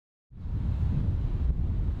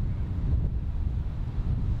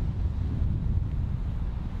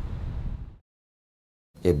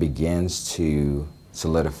it begins to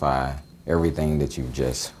solidify everything that you've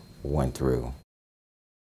just went through.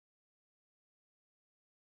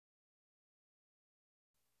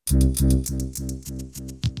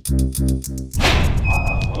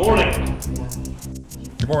 Morning.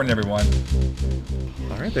 Good morning, everyone.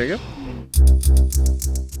 All right, there you go.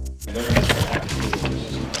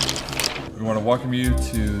 We want to welcome you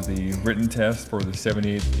to the written test for the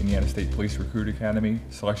 78th Indiana State Police Recruit Academy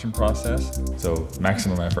selection process. So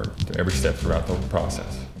maximum effort to every step throughout the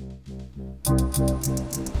process.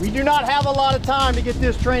 We do not have a lot of time to get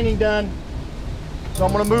this training done, so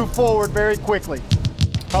I'm going to move forward very quickly.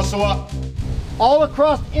 Hustle up. All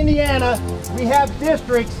across Indiana, we have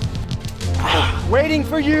districts waiting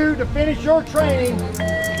for you to finish your training,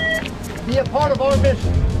 be a part of our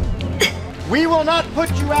mission. We will not put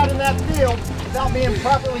you out in that field without being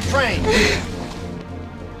properly trained.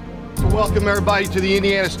 So welcome everybody to the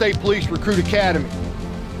Indiana State Police Recruit Academy.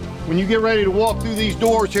 When you get ready to walk through these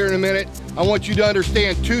doors here in a minute, I want you to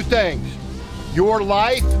understand two things. Your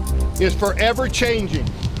life is forever changing.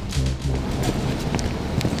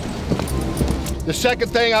 The second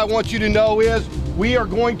thing I want you to know is we are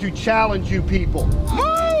going to challenge you people.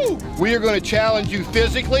 Woo! We are going to challenge you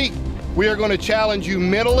physically. We are going to challenge you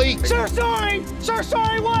mentally. Sir, sorry! Sir,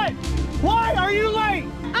 sorry, what? Why are you late?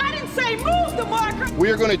 I didn't say move the marker! We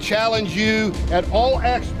are going to challenge you at all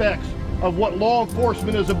aspects of what law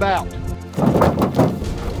enforcement is about.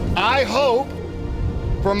 I hope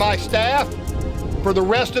for my staff, for the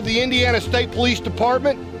rest of the Indiana State Police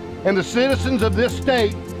Department, and the citizens of this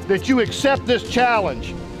state that you accept this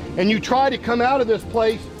challenge and you try to come out of this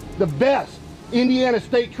place the best Indiana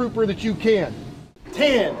State Trooper that you can.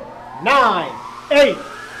 10, 9, 8,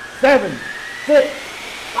 7, 6,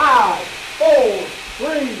 5, 4,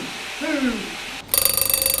 3,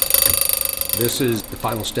 2. This is the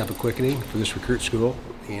final step of quickening for this recruit school,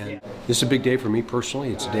 and this is a big day for me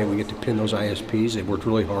personally. It's a day we get to pin those ISPs. They've worked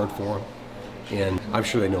really hard for them, and I'm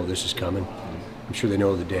sure they know this is coming. I'm sure they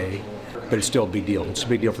know the day, but it's still a big deal. It's a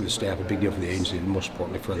big deal for the staff, a big deal for the agency, and most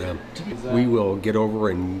importantly for them. We will get over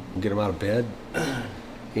and get them out of bed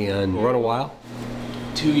and run a while.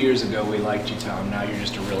 2 years ago we liked you, Tom. Now you're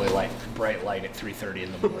just a really bright light at 3:30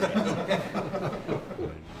 in the morning.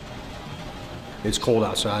 It's cold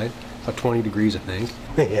outside, about 20 degrees I think.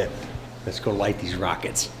 Yeah, let's go light these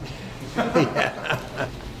rockets. Yeah.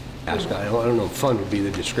 I don't know if fun would be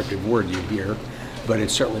the descriptive word you hear, but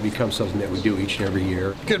it's certainly become something that we do each and every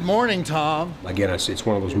year. Good morning, Tom. Again, it's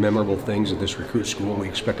one of those memorable things at this recruit school. We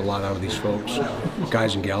expect a lot out of these folks,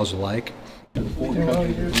 guys and gals alike.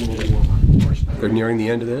 They're nearing the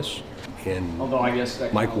end of this, and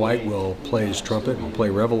Mike White will play his trumpet and play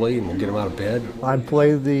reveille, and we'll get him out of bed. I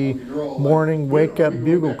play the morning wake-up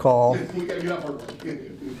bugle call.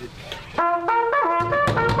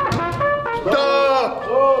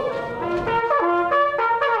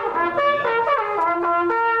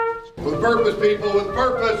 With purpose, people, with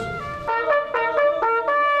purpose.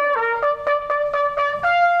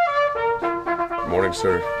 Good morning,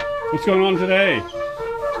 sir. What's going on today?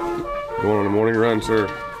 Going on a morning run, sir.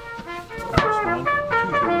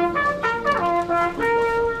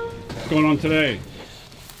 What's going on today?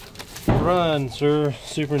 Run, sir.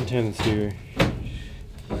 Superintendent's here.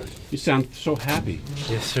 You sound so happy.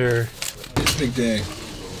 Yes, sir. It's a big day.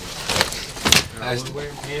 Class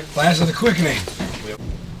of the quickening.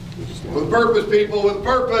 With purpose, people, with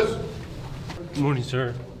purpose. Good morning,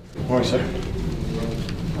 sir. Good morning, sir.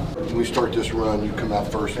 When we start this run, you come out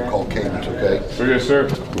first and call cadence, okay? Sir, yes, sir.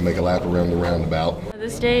 We'll make a lap around the roundabout.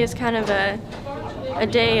 This day is kind of a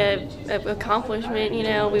day of accomplishment. You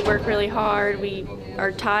know, we work really hard. We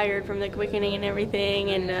are tired from the quickening and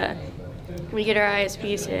everything, and we get our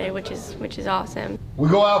ISPs today, which is awesome. We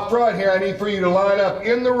go out front here. I need for you to line up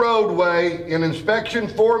in the roadway in inspection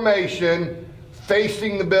formation,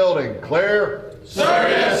 facing the building. Clear? Sir,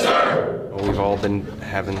 yes, sir. We've all been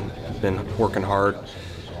working hard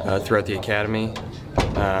throughout the academy,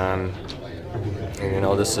 and you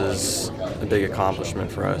know, this is a big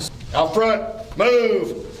accomplishment for us. Out front,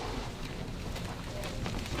 move.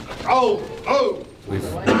 Oh. We've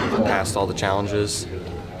passed all the challenges.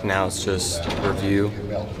 Now it's just review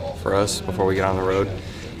for us before we get on the road,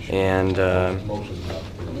 and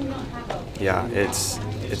yeah, it's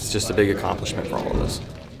just a big accomplishment for all of us.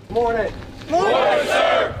 Morning. Morning,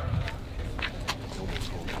 sir.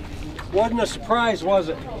 Wasn't a surprise, was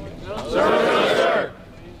it? Sir.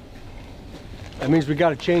 That means we got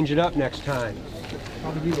to change it up next time.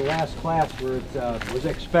 Probably be the last class where it was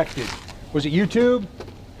expected. Was it YouTube?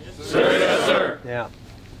 Sir, yes, sir. Yeah.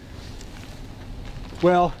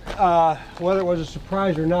 Well, whether it was a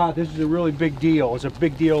surprise or not, this is a really big deal. It's a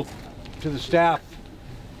big deal to the staff.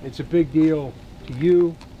 It's a big deal to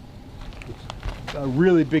you. It's a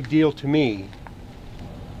really big deal to me.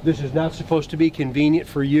 This is not supposed to be convenient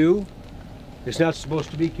for you. It's not supposed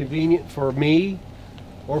to be convenient for me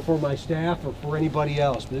or for my staff or for anybody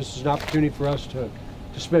else. But this is an opportunity for us to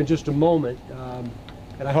spend just a moment.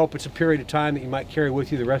 And I hope it's a period of time that you might carry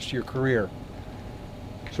with you the rest of your career.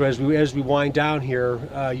 So as we wind down here,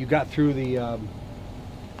 you got through the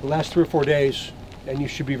last 3 or 4 days, and you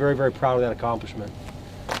should be very, very proud of that accomplishment.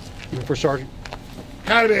 First Sergeant.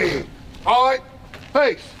 Academy. All right.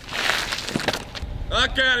 Face.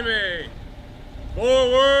 Academy.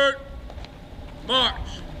 Forward. March.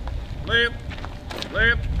 Left.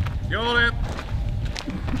 Left. Your left.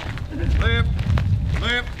 Left.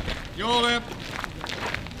 Left. Your left.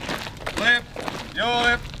 Left. Your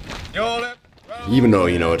left. Your left. Even though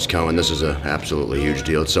you know it's coming, this is an absolutely huge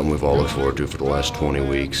deal. It's something we've all looked forward to for the last 20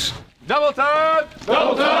 weeks. Double time!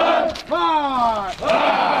 Double time!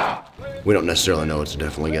 Fire! We don't necessarily know it's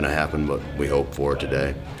definitely going to happen, but we hope for it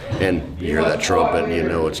today. And you hear that trumpet and you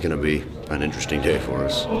know it's going to be an interesting day for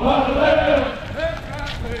us. 2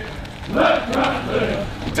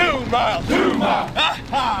 miles! 2 miles!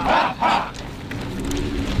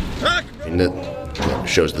 And that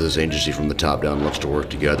shows that this agency from the top down loves to work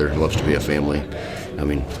together, loves to be a family. I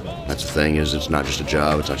mean, that's the thing, is it's not just a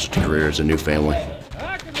job, it's not just a career, it's a new family.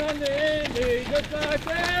 I can run the Indy just like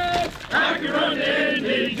this! I can run the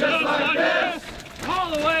Indy just like this! All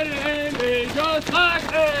the way to Indy just like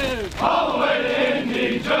this! All the way to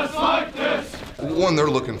Indy just like this! One, they're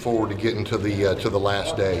looking forward to getting to the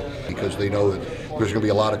last day, because they know that there's going to be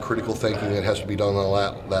a lot of critical thinking that has to be done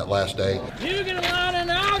on that last day. You get a line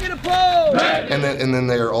and I'll get a pole! And then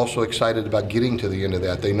they are also excited about getting to the end of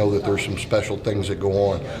that. They know that there's some special things that go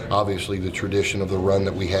on. Obviously, the tradition of the run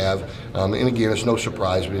that we have. And again, it's no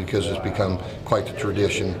surprise because it's become quite the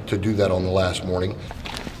tradition to do that on the last morning.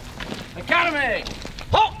 Academy!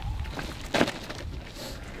 Halt!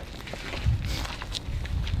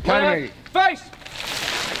 Academy. Face!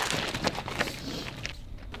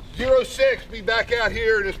 06, be back out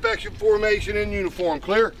here in inspection formation in uniform.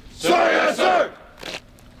 Clear? Sir, yes, sir!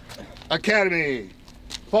 Academy.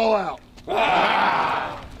 Fall out.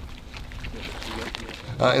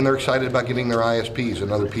 And they're excited about getting their ISPs,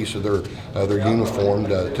 another piece of their uniform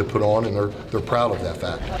to put on, and they're proud of that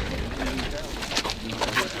fact.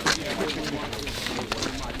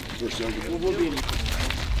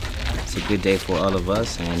 It's a good day for all of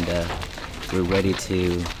us, and we're ready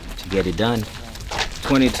to get it done.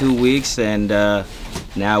 22 weeks, and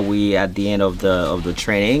now we at the end of the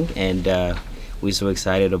training, and we're so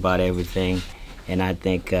excited about everything. And I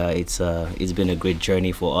think it's been a great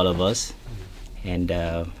journey for all of us, and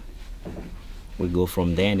we go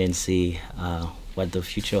from there and then see what the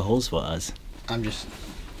future holds for us. I'm just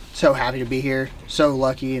so happy to be here, so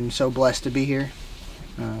lucky and so blessed to be here.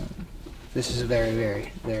 This is very,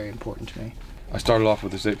 very, very important to me. I started off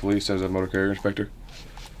with the state police as a motor carrier inspector.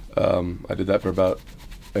 I did that for about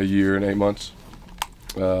a year and 8 months.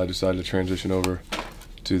 I decided to transition over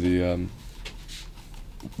to the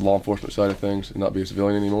law enforcement side of things and not be a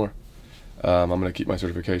civilian anymore. I'm going to keep my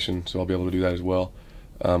certification, so I'll be able to do that as well.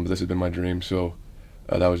 But this has been my dream, so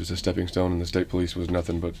that was just a stepping stone, and the state police was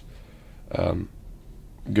nothing but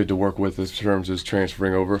good to work with in terms of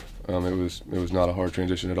transferring over. It was not a hard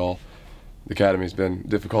transition at all. The academy's been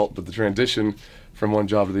difficult, but the transition from one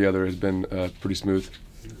job to the other has been pretty smooth.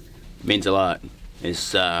 Means a lot.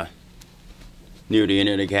 It's near the end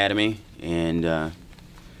of the academy, and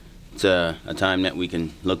it's a time that we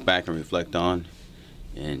can look back and reflect on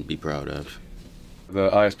and be proud of. The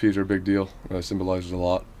ISPs are a big deal. It symbolizes a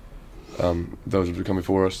lot. Those that have come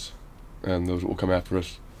before us and those that will come after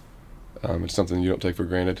us. It's something you don't take for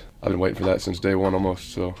granted. I've been waiting for that since day one almost,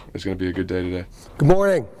 so it's going to be a good day today. Good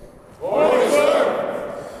morning. Good morning,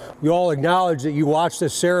 sir! You all acknowledge that you watched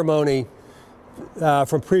this ceremony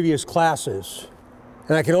from previous classes.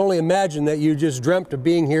 And I can only imagine that you just dreamt of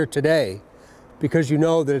being here today because you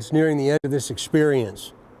know that it's nearing the end of this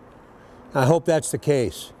experience. I hope that's the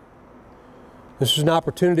case. This is an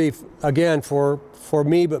opportunity, again, for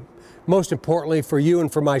me, but most importantly for you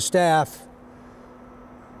and for my staff,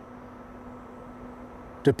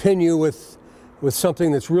 to pin you with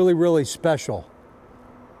something that's really, really special.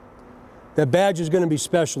 That badge is going to be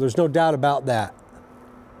special, there's no doubt about that.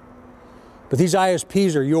 But these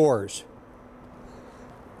ISPs are yours.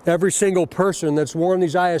 Every single person that's worn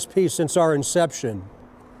these ISPs since our inception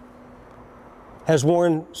has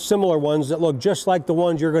worn similar ones that look just like the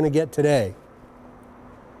ones you're going to get today.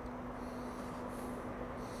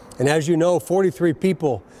 And as you know, 43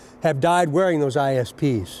 people have died wearing those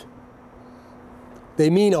ISPs. They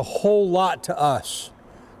mean a whole lot to us.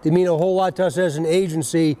 They mean a whole lot to us as an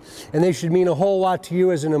agency, and they should mean a whole lot to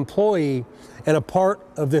you as an employee and a part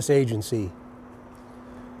of this agency.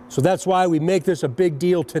 So that's why we make this a big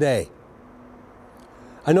deal today.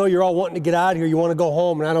 I know you're all wanting to get out of here, you want to go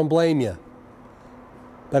home, and I don't blame you.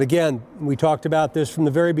 But again, we talked about this from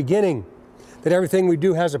the very beginning, that everything we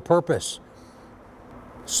do has a purpose.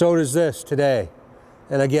 So does this today.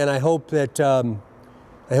 And again, I hope that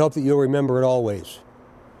you'll remember it always.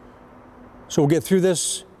 So we'll get through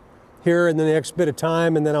this here in the next bit of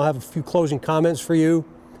time, and then I'll have a few closing comments for you.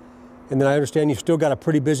 And then I understand you've still got a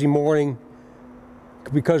pretty busy morning,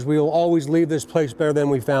 because we will always leave this place better than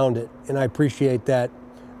we found it. And I appreciate that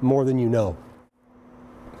more than you know.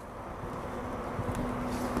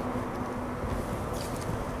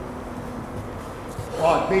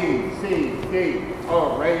 Squad B, C, D,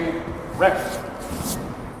 array, rest.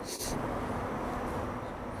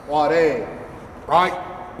 Squad A, right,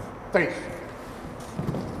 face.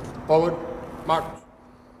 Forward, march.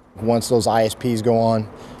 Once those ISPs go on,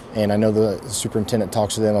 and I know the superintendent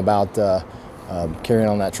talks to them about carrying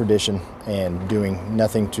on that tradition and doing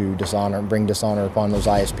nothing to bring dishonor upon those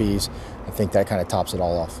ISPs, I think that kind of tops it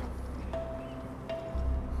all off.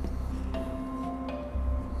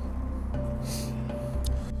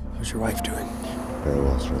 How's your wife doing? Very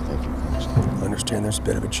well, sir. Thank you. I understand there's a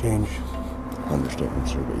bit of a change. I understand,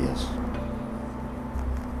 sir, but yes.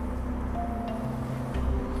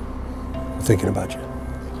 I'm thinking about you.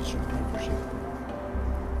 Thank you, sir. I appreciate it.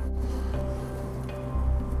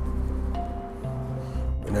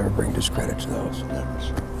 We never bring discredit to those. Never,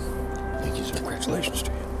 sir. Thank you, sir. Congratulations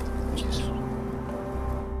to you. Thank you, sir.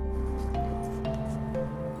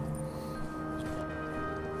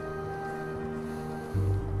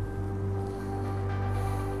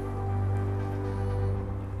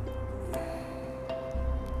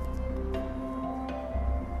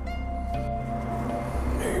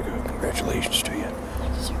 There you go. Congratulations to you.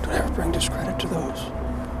 Thank you, sir. Don't ever bring discredit to those.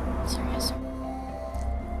 Sir, yes, sir.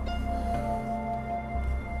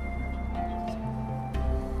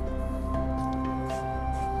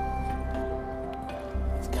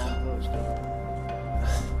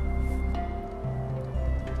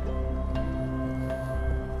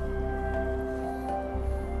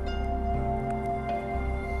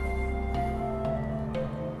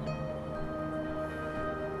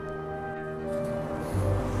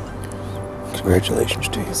 Congratulations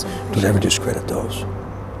to you. Yes, sir. Don't ever discredit those.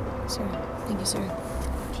 Sir, thank you, sir.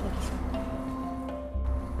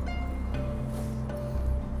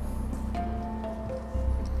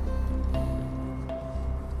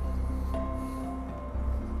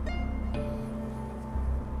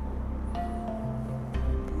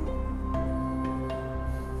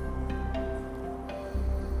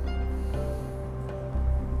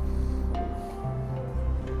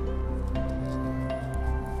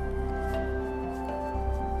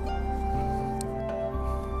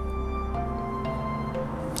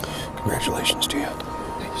 Congratulations to you.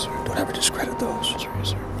 Thank you, sir. Don't ever discredit those. Sir, yes,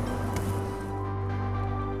 sir.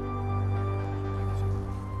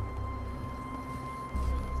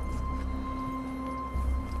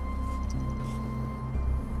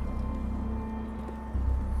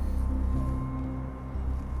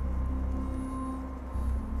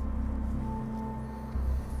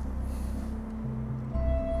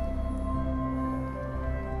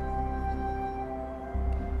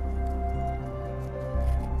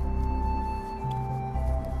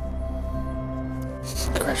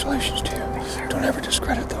 Congratulations to you. Don't ever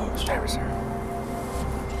discredit those. Never, sir.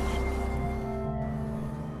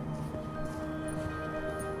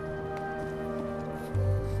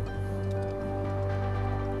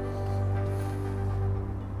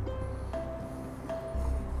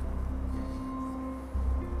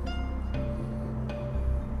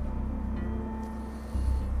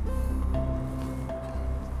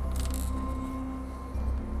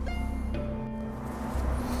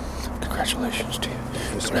 Congratulations to you.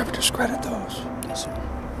 Don't ever discredit those. Yes, sir.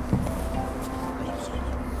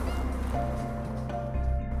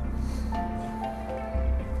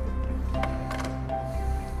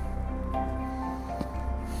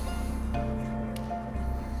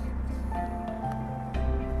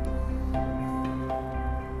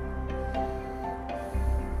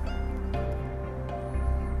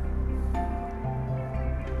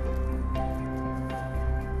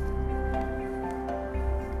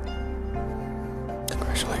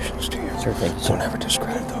 Congratulations to you. Sir, thank you, sir. Don't ever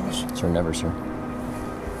discredit those. Sir, never, sir.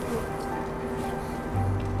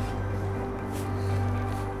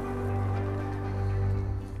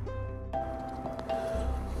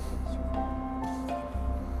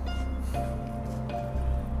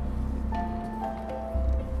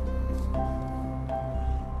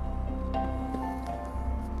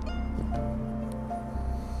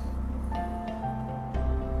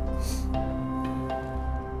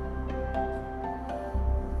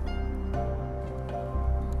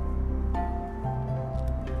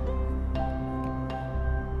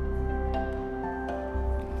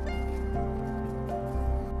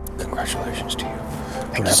 Congratulations to you.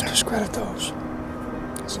 Don't ever discredit those.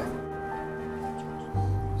 Yes, sir.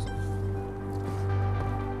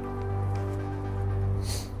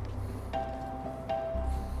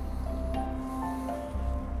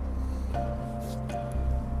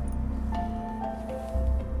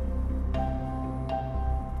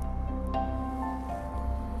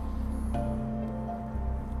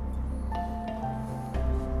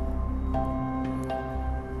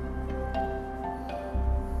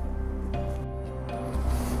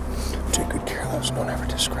 Take good care of those. Don't ever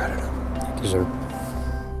discredit them. Thank you, sir.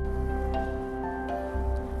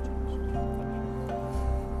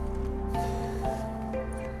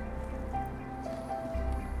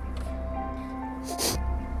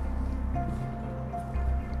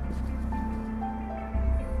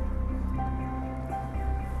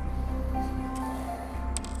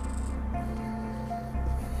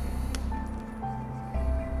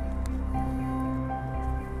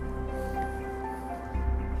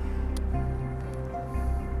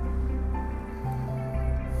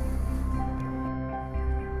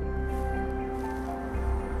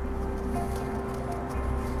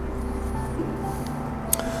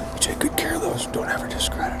 Take good care of those. Don't ever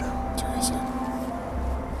discredit them. Seriously.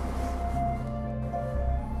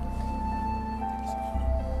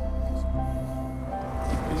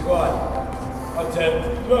 Squad. Up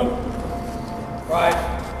 10. Move.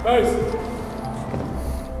 Right. Base.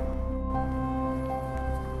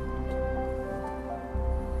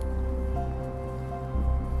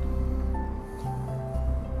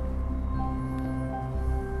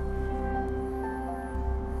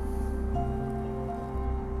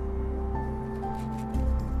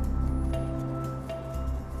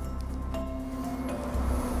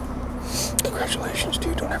 Congratulations to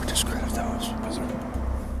you. Don't ever discredit those. Yes, sir.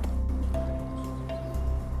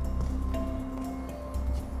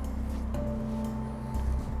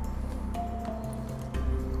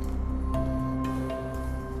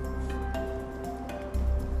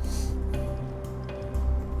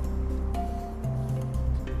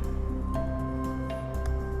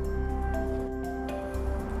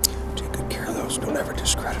 Take good care of those. Don't ever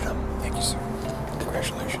discredit them. Thank you, sir.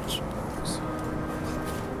 Congratulations.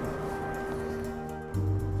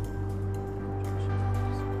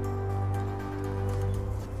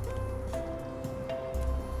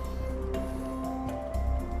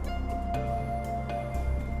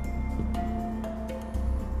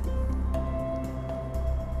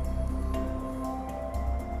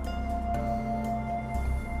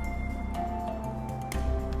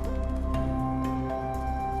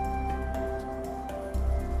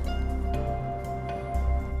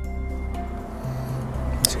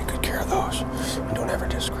 Take good care of those. And don't ever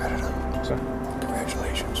discredit them. Sir.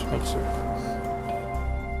 Congratulations. Thank you, sir.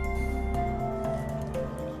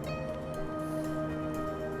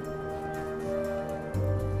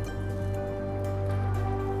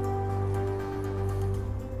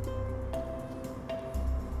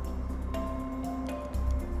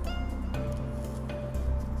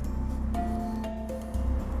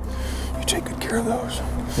 You take good care of those.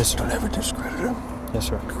 Yes, sir. Don't ever discredit them. Yes,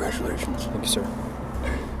 sir. Congratulations. Thank you, sir.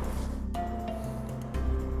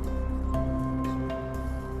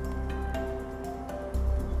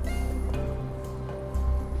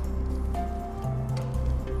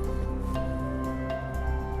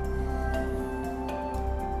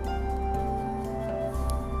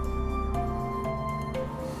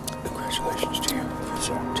 Congratulations to you. Yes,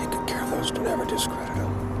 sir. Take good care of those. Don't ever discredit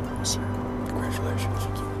them. Yes, sir. Congratulations.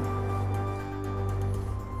 Thank you.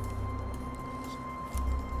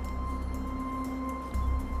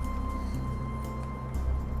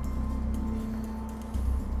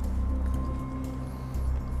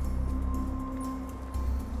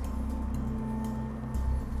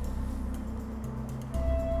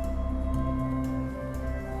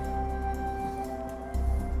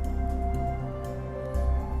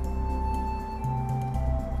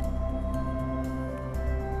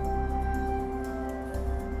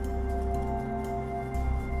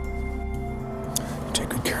 Take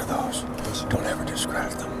good care of those. Yes, don't ever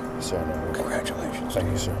discredit them. Yes, sir. No. Congratulations. Thank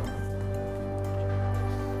you, sir.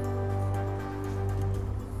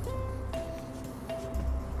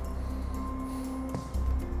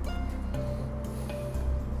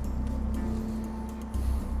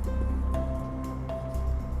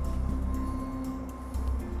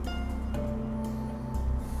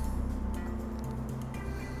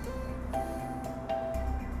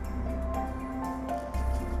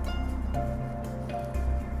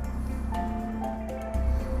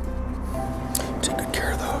 Take good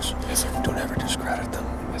care of those. Yes, sir. Don't ever discredit them.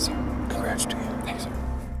 Yes, sir. Congrats to you. Thanks, sir.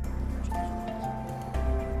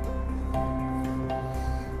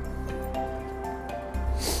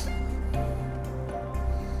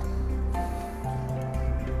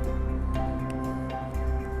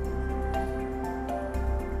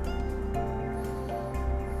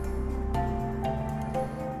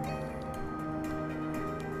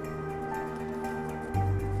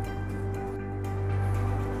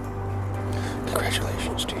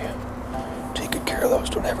 Congratulations to you. Take good care of those.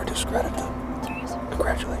 Don't ever discredit them.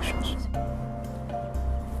 Congratulations.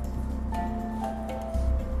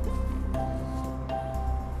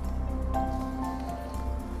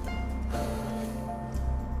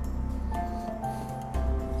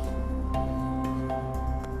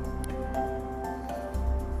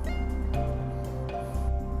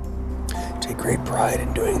 Take great pride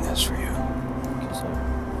in doing this for you. Thank you, sir.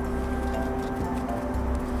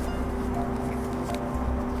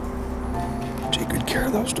 Take good care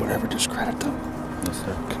of those. Don't ever discredit them. Yes,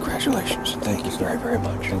 sir. Congratulations, and thank you very, very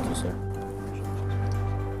much. Thank you, sir.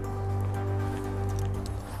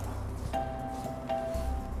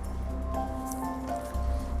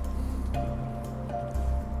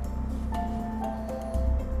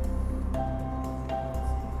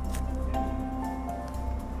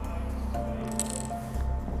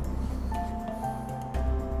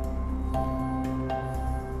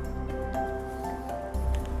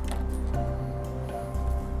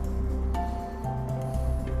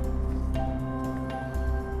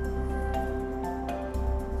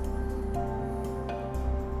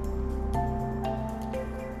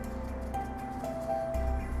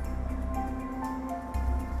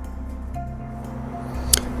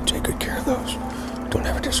 Take good care of those. Don't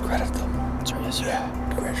ever discredit them. That's right, yes, sir. Yeah,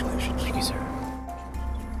 congratulations. Thank you, sir.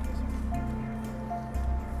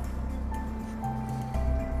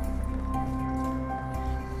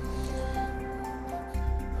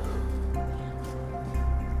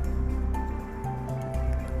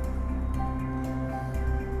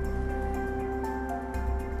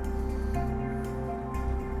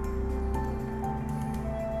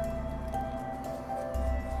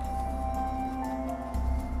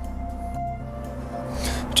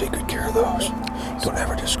 Take good care of those. Don't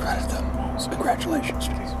ever discredit them. Congratulations.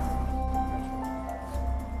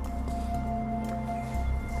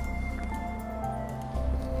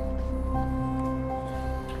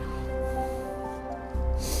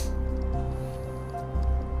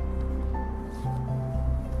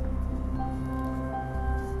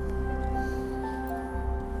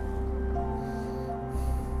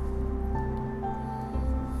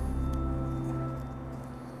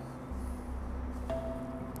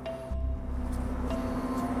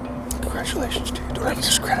 Congratulations to you. Don't ever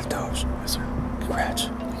discredit those. Yes, sir. Congrats.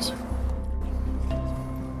 Thanks, sir.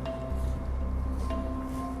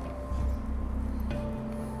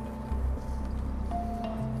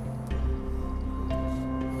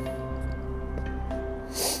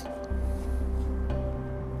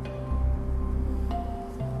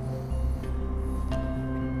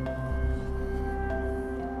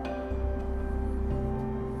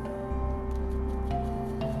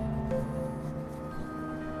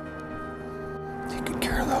 Take good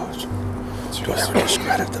care of those. Don't ever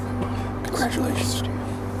discredit them. Congratulations to you.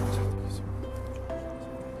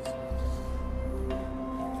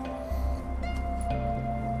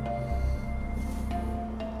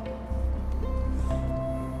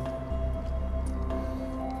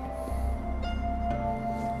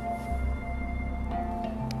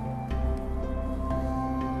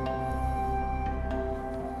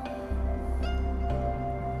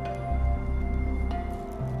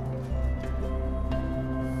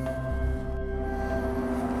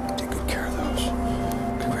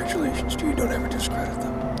 Congratulations to you. Don't ever discredit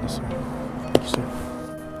them. Yes, sir. Yes, sir.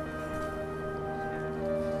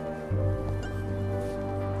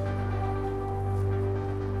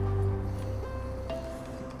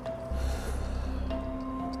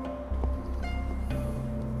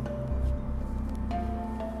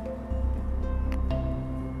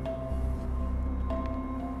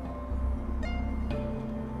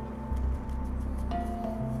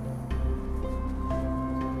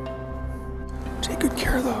 Take good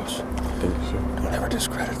care of those. Thank you, sir. Don't ever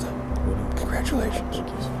discredit them. Congratulations. Thank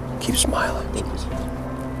you, sir. Keep smiling. Thank you, sir.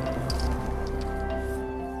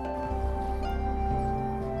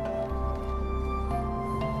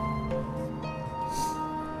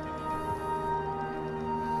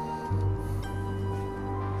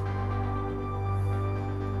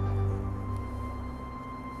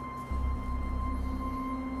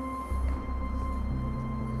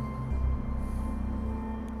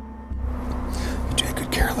 Take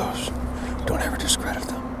good care of those. Don't ever discredit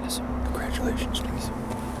them. Yes, sir. Congratulations. Thank you, sir.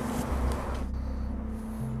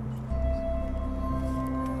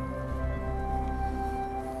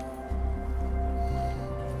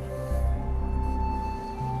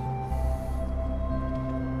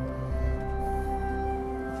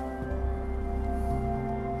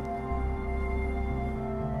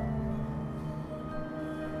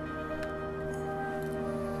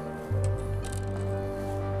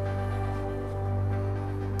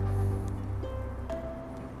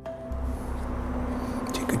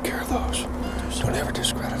 those. Don't ever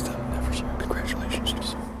discredit them.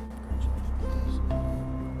 Congratulations.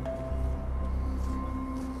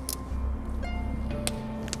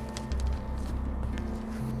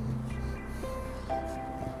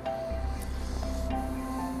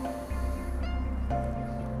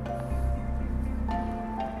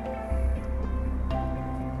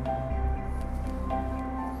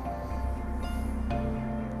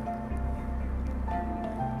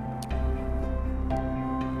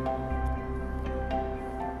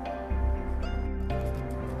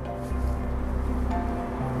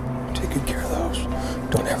 Take good care of those.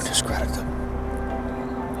 Don't ever discredit them.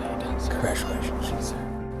 Congratulations.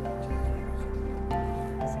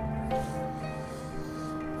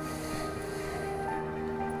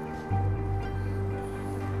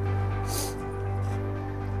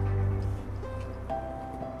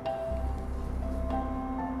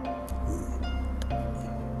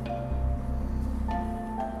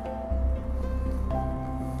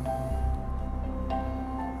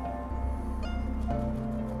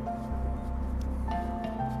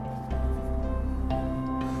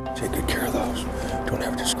 Take good care of those. Don't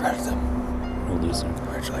ever discredit them. Will do, sir.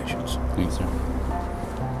 Congratulations. Thanks, sir.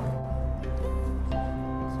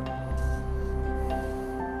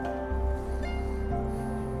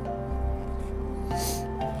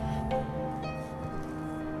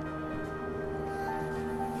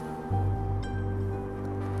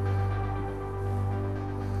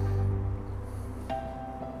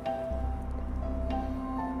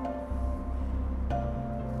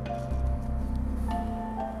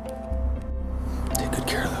 Take good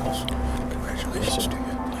care of those. Congratulations to you.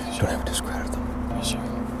 Don't ever discredit them. Yes, sir.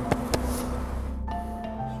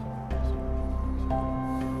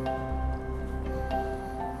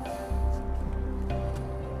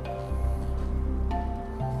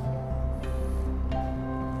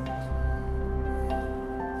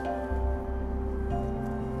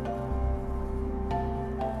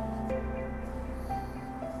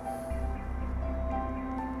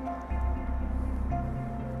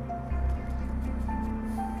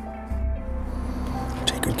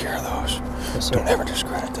 Take good care of those. Yes, sir. Don't ever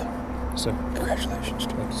discredit them. Yes, sir. Congratulations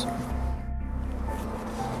to you. Thanks, sir.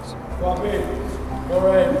 Swap in. Go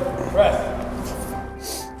right. Press.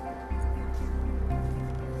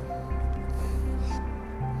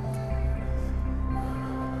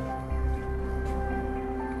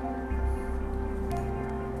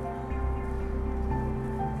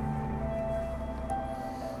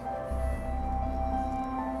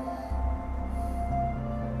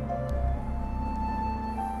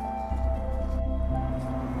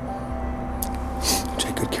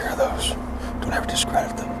 Take good care of those. Don't ever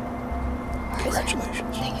discredit them.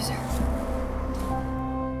 Congratulations. Thank you, sir.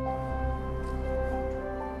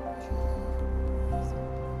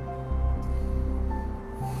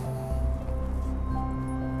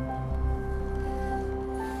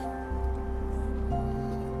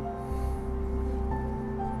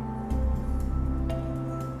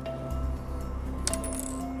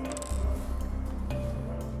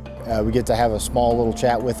 We get to have a small little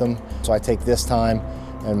chat with them. So I take this time,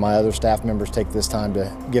 and my other staff members take this time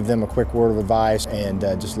to give them a quick word of advice and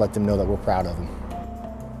just let them know that we're proud of them.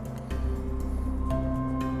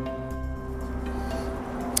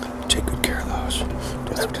 Take good care of those.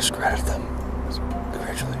 Don't ever discredit them.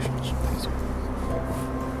 Congratulations. Thanks.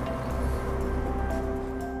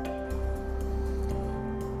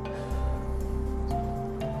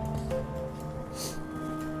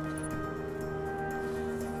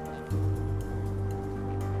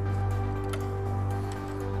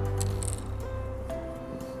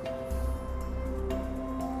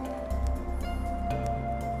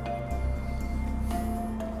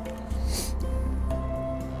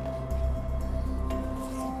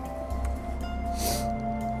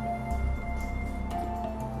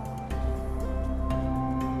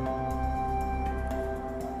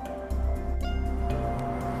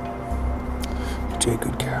 Take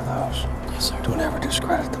good care of those. Yes, sir. Don't ever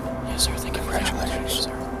discredit them. Yes, sir. Thank you. Congratulations. Yes,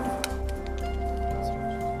 sir.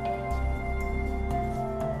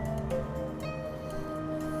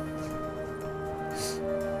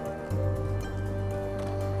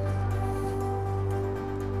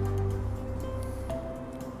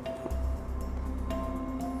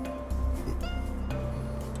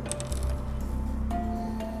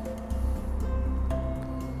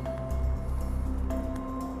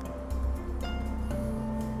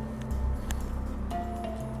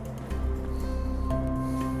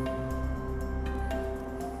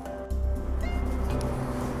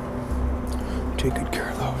 Take good care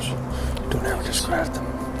of those. Don't ever discredit them.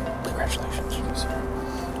 Congratulations. Yes, sir.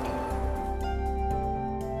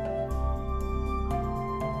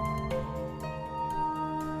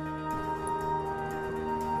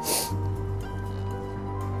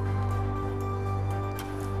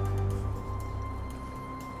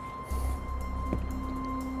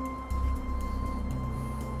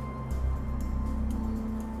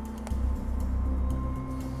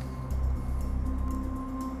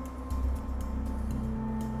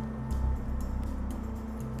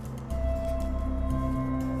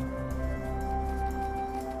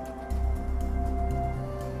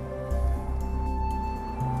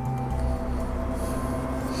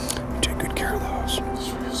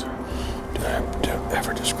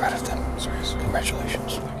 discredit them.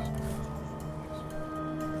 Congratulations.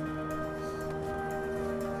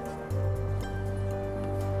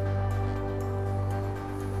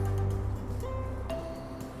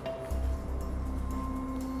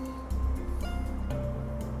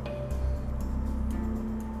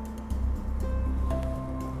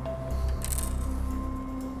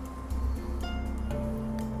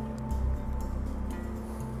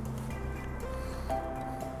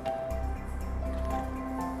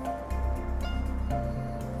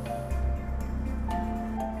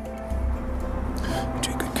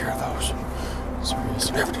 Take good care of those.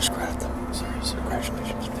 Seriously. Never discredit them. Seriously.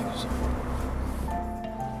 Congratulations. Thank you, sir.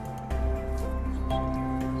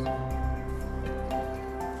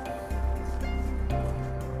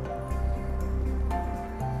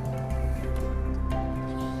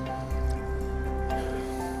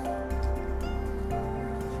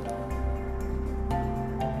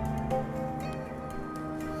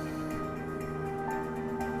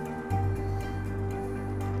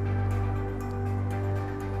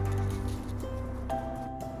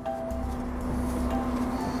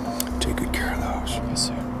 Take good care of those. Yes,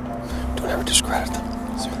 sir. Don't ever discredit them.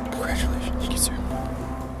 Yes, sir. Congratulations. Thank you, sir.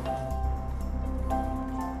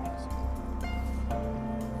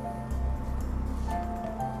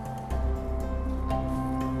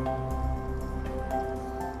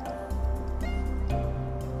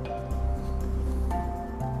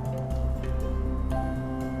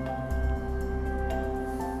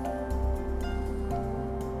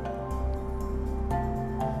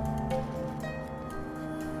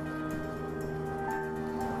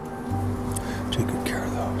 Take good care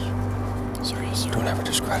of those. Sir, yes, sir. Don't ever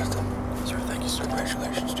discredit them. Sir, thank you, sir.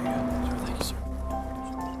 Congratulations to you. Sir, thank you, sir.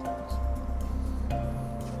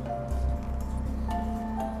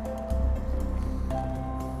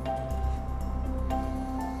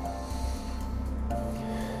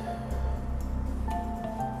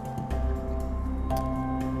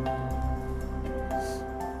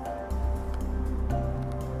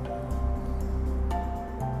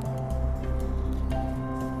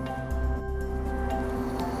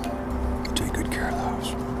 Take good care of those.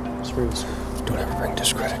 Sir, yes, sir. Don't ever bring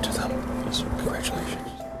discredit to them. Yes, sir. Congratulations.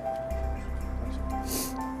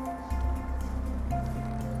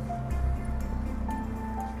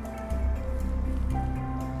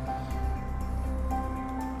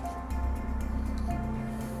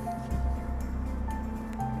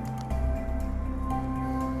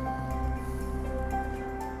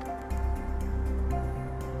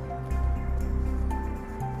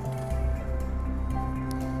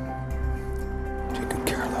 Take good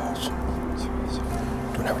care of those.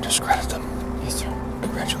 Don't ever discredit them. Yes, sir.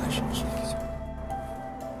 Congratulations. Thank you, sir.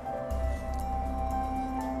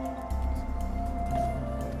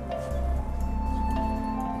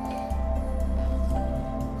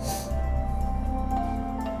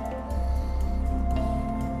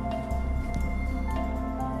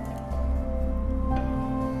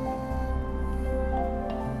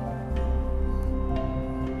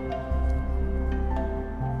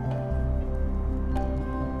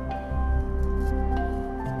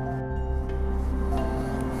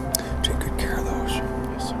 Take good care of those.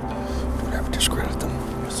 Yes, sir. Don't ever discredit them.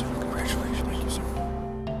 Yes, sir. Congratulations. Thank you, sir.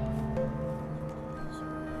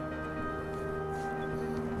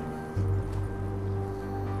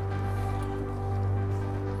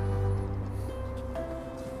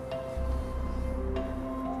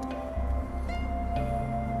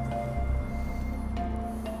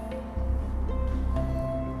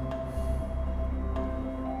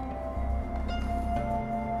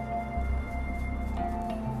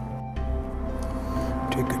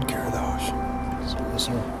 Take good care of those. Yes,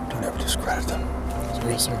 sir. Don't ever discredit them.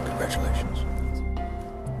 Yes, sir. Congratulations.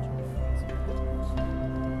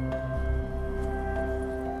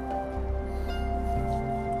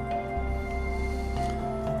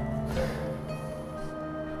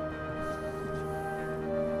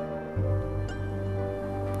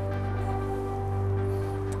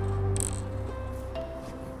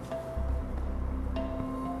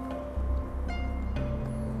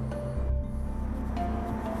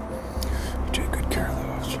 Take good care of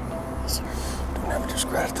those. Yes, sir. Don't ever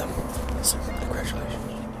discredit them. Yes, sir.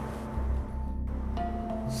 Congratulations.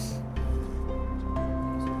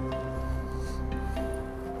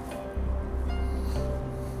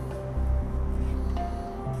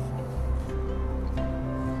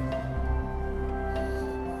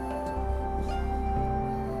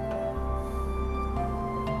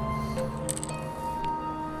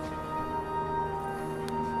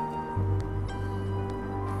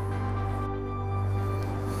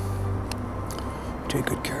 Take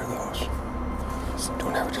good care of those.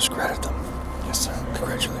 Don't ever discredit them. Yes, sir.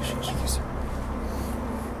 Congratulations. Thank you, sir.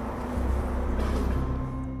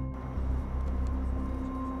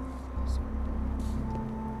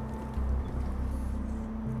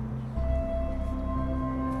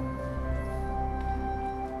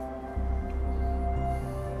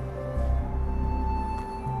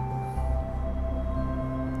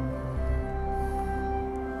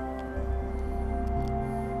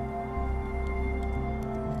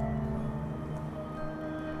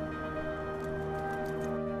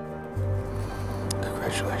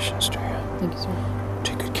 Congratulations to you. Thank you, sir.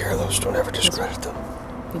 Take good care of those. Don't ever discredit them.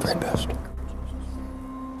 Very best.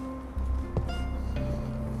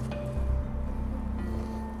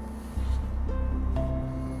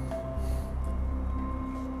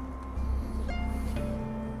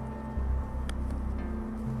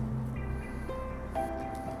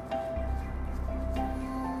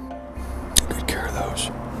 Take good care of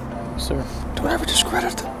those. Sir. Don't ever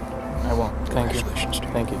discredit them. I won't. Thank you. Congratulations to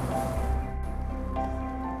you. Thank you.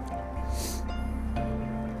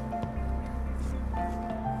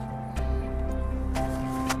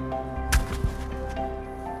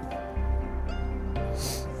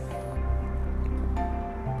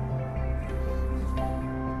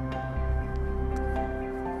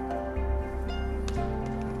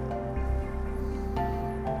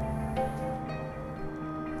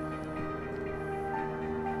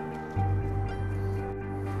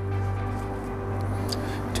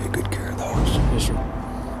 Take good care of those. Yes, sir.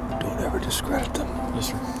 Don't ever discredit them. Yes,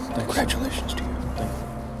 sir. Congratulations to you. Thank you.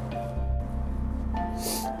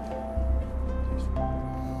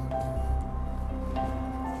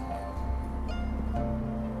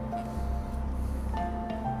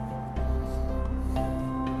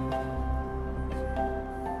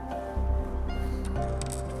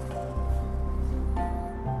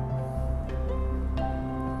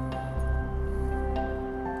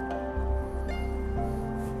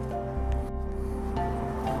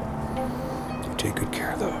 Take good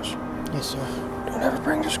care of those. Yes, sir. Don't ever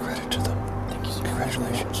bring discredit to them. Thank you, sir.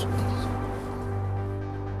 Congratulations.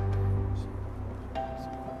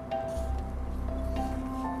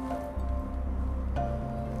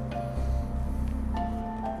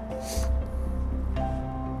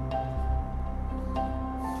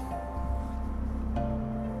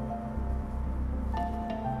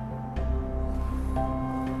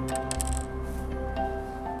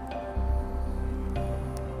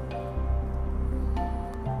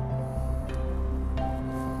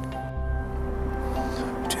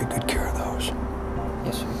 Take good care of those.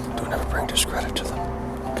 Yes, sir. Don't ever bring discredit to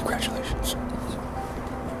them. Congratulations.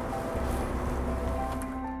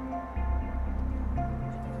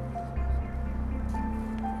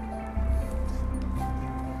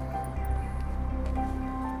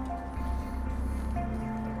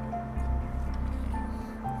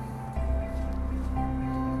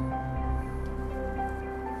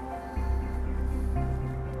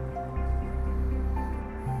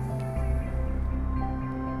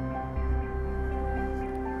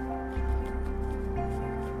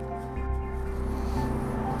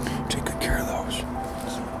 Take good care of those.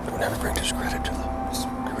 Don't ever bring discredit to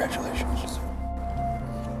them. Congratulations.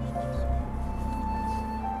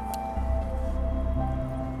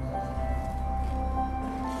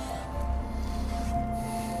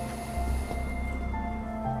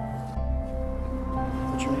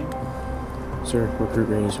 What's your name? Sir, Recruit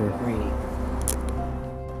Rainey, sir. Rainey.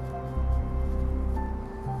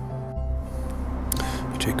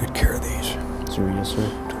 You take good care of these. Sir, yes, sir.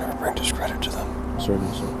 Don't ever bring discredit to them.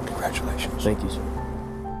 Certainly, sir. Congratulations. Thank you, sir.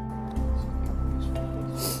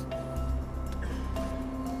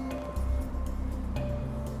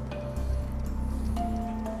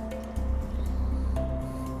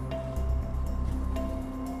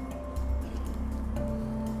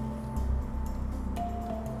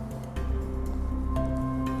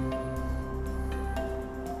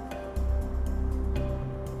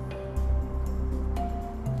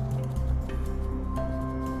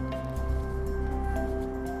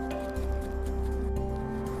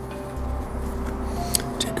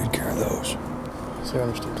 Take good care of those. Sir,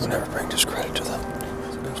 understood. Don't ever bring discredit to them.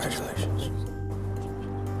 Congratulations.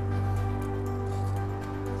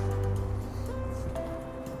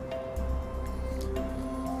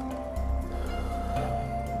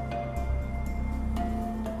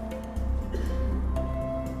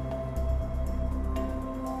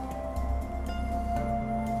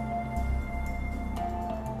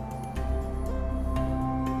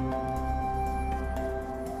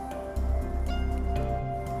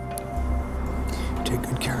 Take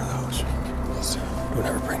good care of those. Yes, sir. Don't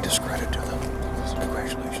ever bring discredit to them.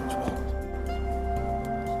 Congratulations, Will.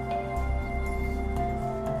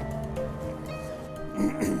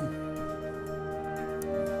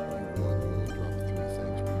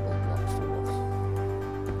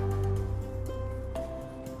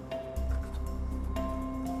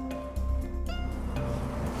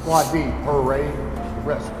 Squad B, parade,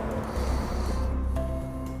 rescue.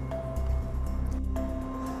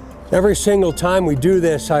 Every single time we do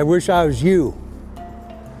this, I wish I was you.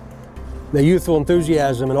 The youthful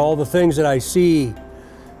enthusiasm and all the things that I see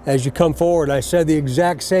as you come forward. I said the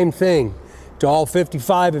exact same thing to all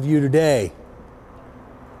 55 of you today.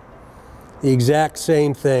 The exact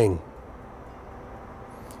same thing.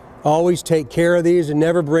 Always take care of these and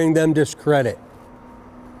never bring them discredit.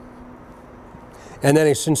 And then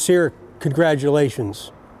a sincere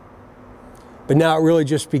congratulations. But now it really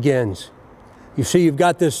just begins. You see, you've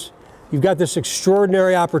got this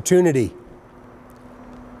extraordinary opportunity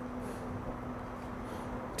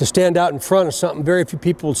to stand out in front of something very few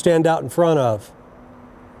people will stand out in front of.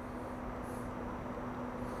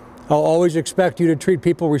 I'll always expect you to treat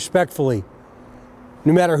people respectfully,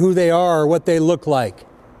 no matter who they are or what they look like,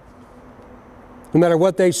 no matter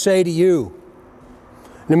what they say to you,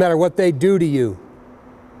 no matter what they do to you.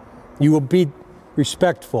 You will be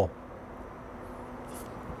respectful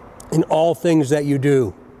in all things that you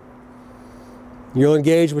do. You'll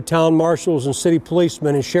engage with town marshals and city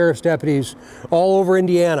policemen and sheriff's deputies all over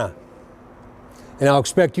Indiana. And I'll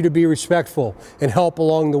expect you to be respectful and help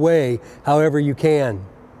along the way however you can.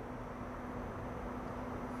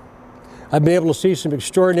 I've been able to see some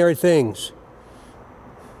extraordinary things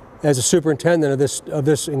as a superintendent of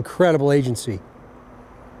this incredible agency.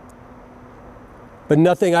 But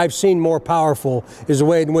nothing I've seen more powerful is the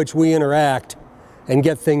way in which we interact and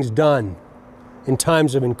get things done in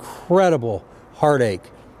times of incredible heartache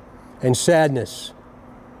and sadness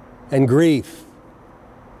and grief.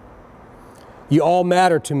 You all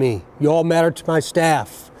matter to me. You all matter to my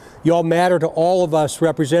staff. You all matter to all of us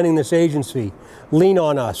representing this agency. Lean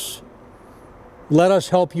on us. Let us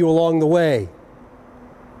help you along the way.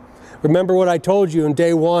 Remember what I told you in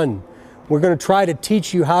day one. We're going to try to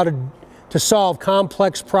teach you how to solve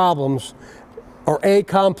complex problems, or a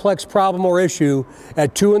complex problem or issue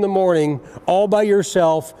at 2 in the morning, all by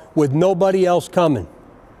yourself with nobody else coming.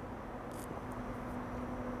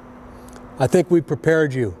 I think we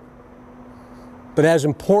prepared you. But as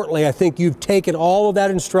importantly, I think you've taken all of that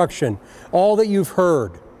instruction, all that you've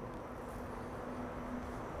heard,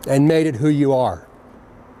 and made it who you are.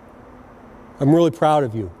 I'm really proud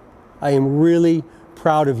of you. I am really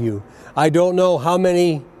proud of you. I don't know how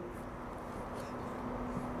many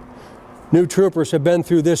new troopers have been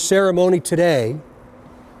through this ceremony today,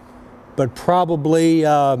 but probably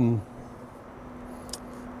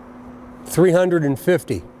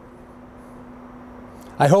 350.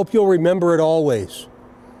 I hope you'll remember it always.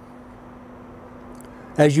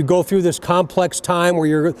 As you go through this complex time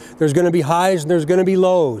where there's going to be highs and there's going to be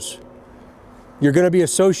lows. You're going to be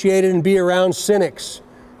associated and be around cynics,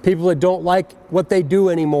 people that don't like what they do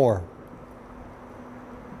anymore.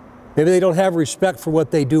 Maybe they don't have respect for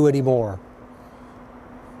what they do anymore.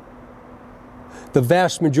 The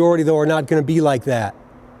vast majority, though, are not going to be like that.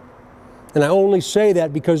 And I only say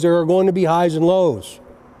that because there are going to be highs and lows.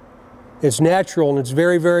 It's natural and it's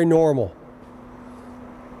very, very normal.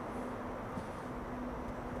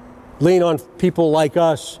 Lean on people like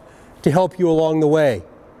us to help you along the way.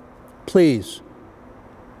 Please.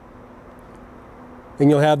 And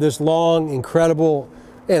you'll have this long, incredible,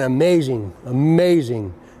 and amazing,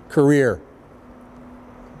 amazing career.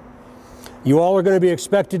 You all are going to be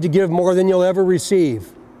expected to give more than you'll ever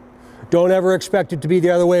receive. Don't ever expect it to be the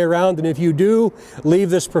other way around, and if you do, leave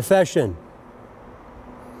this profession.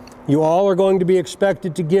 You all are going to be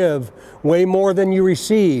expected to give way more than you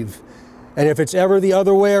receive, and if it's ever the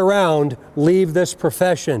other way around, leave this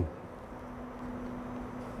profession.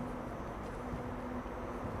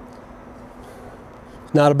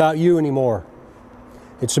 It's not about you anymore.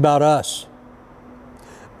 It's about us.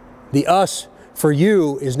 The us for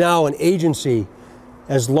you is now an agency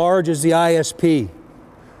as large as the ISP.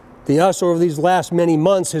 The us over these last many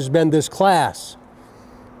months has been this class.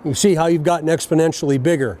 You see how you've gotten exponentially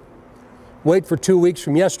bigger. Wait for 2 weeks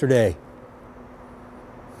from yesterday.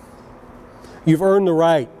 You've earned the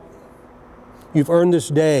right. You've earned this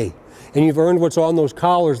day. And you've earned what's on those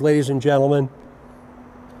collars, ladies and gentlemen.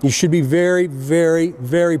 You should be very, very,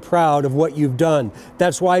 very proud of what you've done.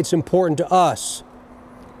 That's why it's important to us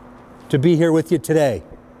to be here with you today.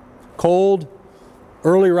 Cold,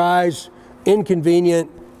 early rise,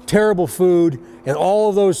 inconvenient, terrible food, and all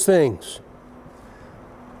of those things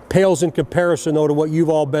pales in comparison, though, to what you've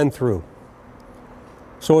all been through.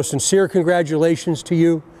 So a sincere congratulations to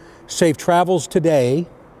you. Safe travels today,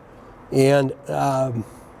 And come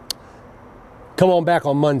on back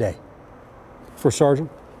on Monday. First Sergeant.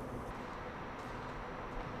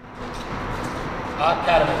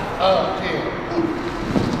 Academy.